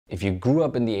If you grew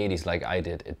up in the 80s like I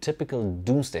did, a typical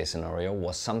doomsday scenario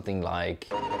was something like...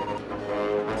 We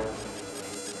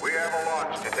have a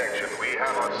launch detection. We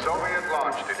have a Soviet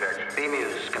launch detection.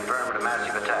 B-Muse confirmed a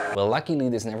massive attack. Well, luckily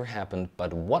this never happened,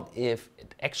 but what if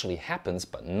it actually happens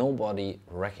but nobody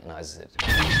recognizes it?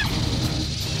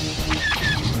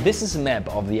 This is a map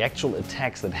of the actual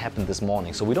attacks that happened this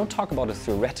morning. So we don't talk about a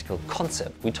theoretical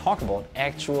concept, we talk about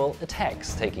actual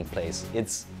attacks taking place.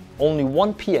 It's only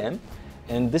 1 p.m.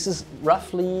 and this is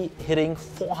roughly hitting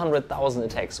 400,000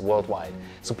 attacks worldwide.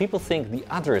 So people think the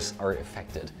others are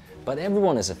affected, but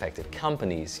everyone is affected.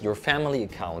 Companies, your family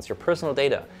accounts, your personal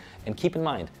data. And keep in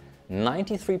mind,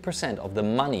 93% of the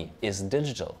money is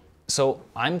digital. So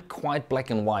I'm quite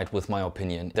black and white with my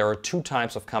opinion. There are two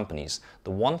types of companies.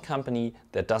 The one company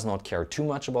that does not care too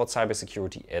much about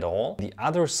cybersecurity at all. The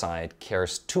other side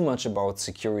cares too much about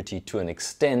security to an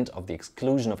extent of the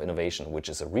exclusion of innovation, which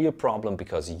is a real problem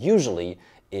because usually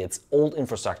it's old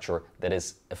infrastructure that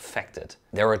is affected.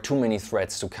 There are too many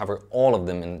threats to cover all of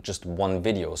them in just one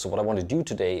video. So what I want to do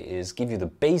today is give you the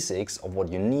basics of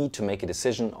what you need to make a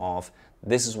decision of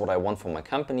this is what I want for my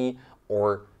company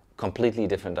or completely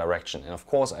different direction. And of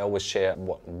course, I always share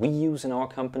what we use in our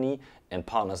company and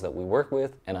partners that we work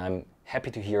with. And I'm happy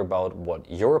to hear about what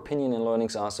your opinion and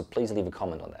learnings are, so please leave a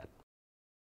comment on that.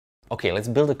 Okay, let's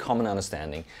build a common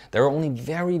understanding. There are only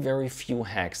very, very few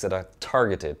hacks that are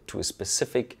targeted to a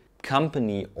specific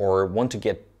company or want to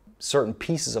get certain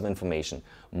pieces of information.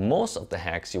 Most of the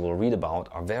hacks you will read about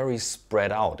are very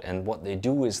spread out, and what they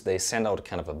do is they send out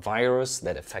kind of a virus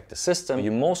that affects the system.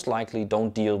 You most likely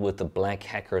don't deal with the black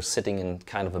hacker sitting in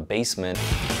kind of a basement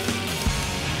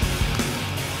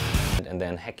and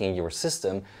then hacking your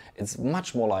system. It's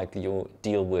much more likely you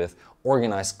deal with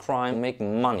organized crime, make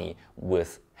money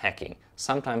with hacking.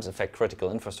 Sometimes affect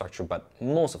critical infrastructure, but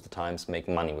most of the times make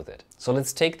money with it. So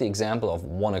let's take the example of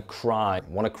WannaCry.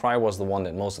 WannaCry was the one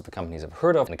that most of the companies have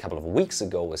heard of. And a couple of weeks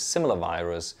ago, a similar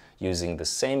virus using the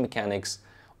same mechanics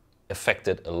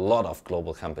affected a lot of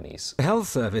global companies. The Health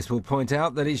Service will point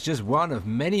out that it's just one of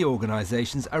many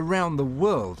organizations around the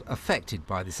world affected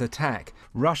by this attack.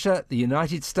 Russia, the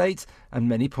United States, and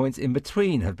many points in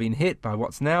between have been hit by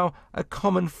what's now a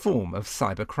common form of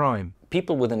cybercrime.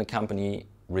 People within a company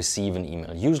receive an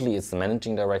email. Usually it's the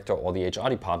managing director or the HR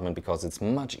department because it's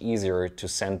much easier to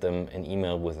send them an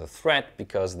email with a threat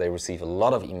because they receive a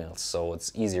lot of emails. So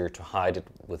it's easier to hide it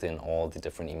within all the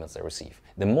different emails they receive.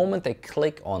 The moment they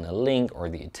click on a link or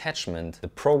the attachment, the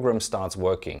program starts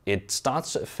working. It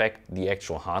starts to affect the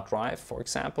actual hard drive, for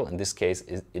example. In this case,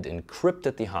 it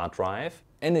encrypted the hard drive.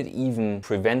 And it even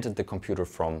prevented the computer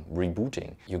from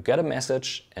rebooting. You get a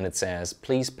message and it says,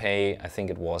 please pay, I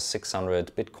think it was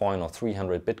 600 Bitcoin or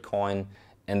 300 Bitcoin,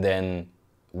 and then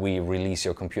we release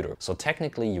your computer. So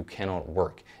technically you cannot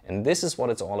work. And this is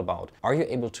what it's all about. Are you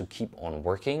able to keep on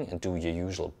working and do your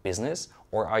usual business,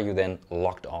 or are you then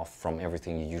locked off from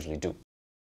everything you usually do?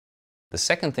 The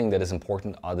second thing that is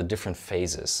important are the different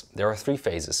phases. There are 3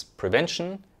 phases: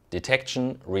 prevention,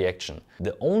 detection, reaction.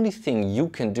 The only thing you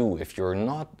can do if you're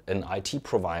not an IT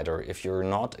provider, if you're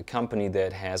not a company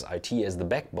that has IT as the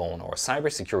backbone or a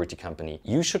cybersecurity company,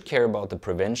 you should care about the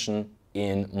prevention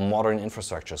in modern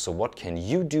infrastructure. So what can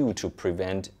you do to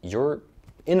prevent your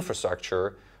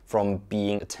infrastructure from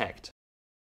being attacked?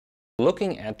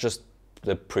 Looking at just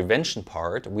the prevention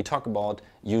part, we talk about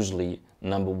usually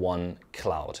number 1,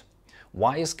 cloud.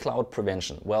 Why is cloud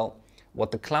prevention? Well,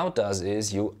 what the cloud does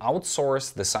is you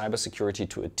outsource the cybersecurity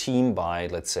to a team by,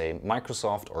 let's say,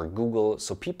 Microsoft or Google.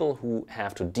 So people who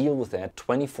have to deal with that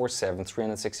 24/7,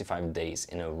 365 days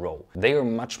in a row, they are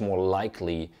much more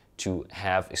likely to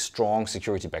have a strong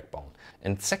security backbone.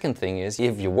 And second thing is,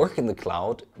 if you work in the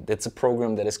cloud, that's a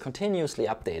program that is continuously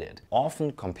updated.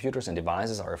 Often computers and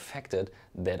devices are affected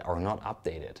that are not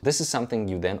updated. This is something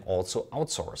you then also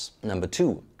outsource. Number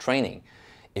 2, training.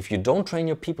 If you don't train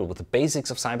your people with the basics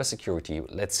of cybersecurity,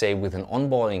 let's say with an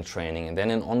onboarding training and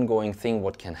then an ongoing thing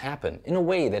what can happen, in a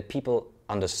way that people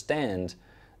understand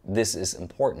this is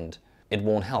important, it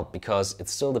won't help because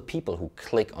it's still the people who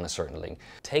click on a certain link.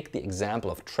 Take the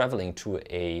example of traveling to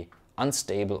a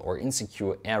unstable or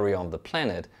insecure area of the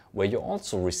planet where you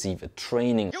also receive a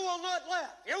training. You will not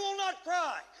laugh, you will not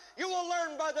cry, you will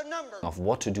learn by the number Of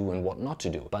what to do and what not to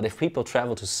do. But if people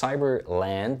travel to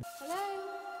cyberland,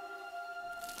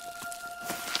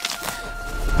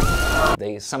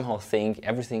 they somehow think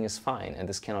everything is fine and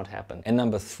this cannot happen. And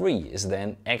number 3 is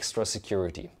then extra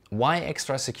security. Why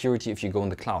extra security if you go in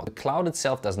the cloud? The cloud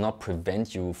itself does not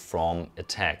prevent you from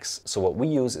attacks. So what we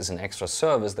use is an extra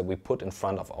service that we put in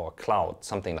front of our cloud,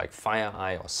 something like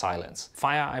FireEye or Cylance.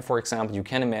 FireEye, for example, you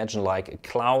can imagine like a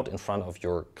cloud in front of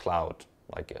your cloud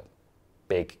like a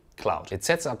big cloud. It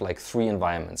sets up like 3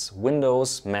 environments: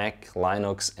 Windows, Mac,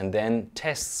 Linux, and then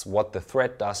tests what the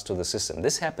threat does to the system.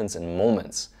 This happens in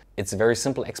moments. It's a very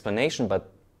simple explanation,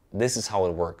 but this is how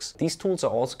it works. These tools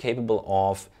are also capable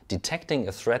of detecting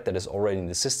a threat that is already in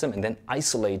the system and then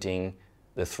isolating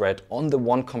the threat on the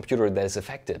one computer that is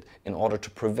affected in order to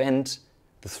prevent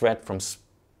the threat from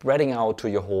spreading out to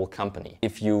your whole company.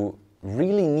 If you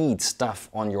really need stuff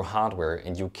on your hardware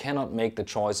and you cannot make the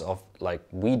choice of, like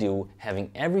we do, having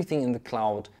everything in the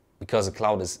cloud, because the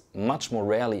cloud is much more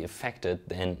rarely affected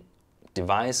than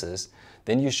devices,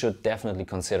 then you should definitely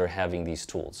consider having these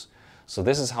tools. So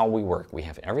this is how we work. We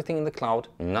have everything in the cloud,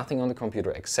 nothing on the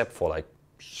computer except for like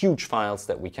huge files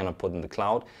that we cannot put in the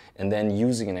cloud, and then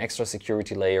using an extra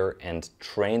security layer and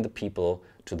train the people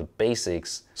to the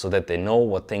basics so that they know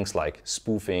what things like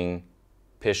spoofing,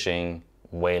 phishing,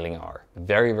 whaling are.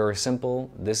 Very, very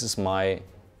simple. This is my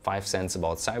 5 cents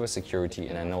about cybersecurity,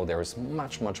 and I know there is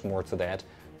much, much more to that,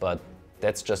 but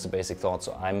that's just a basic thought.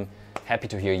 So I'm happy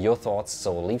to hear your thoughts.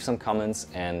 So leave some comments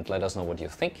and let us know what you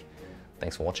think.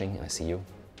 Thanks for watching, and I see you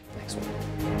next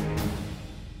one.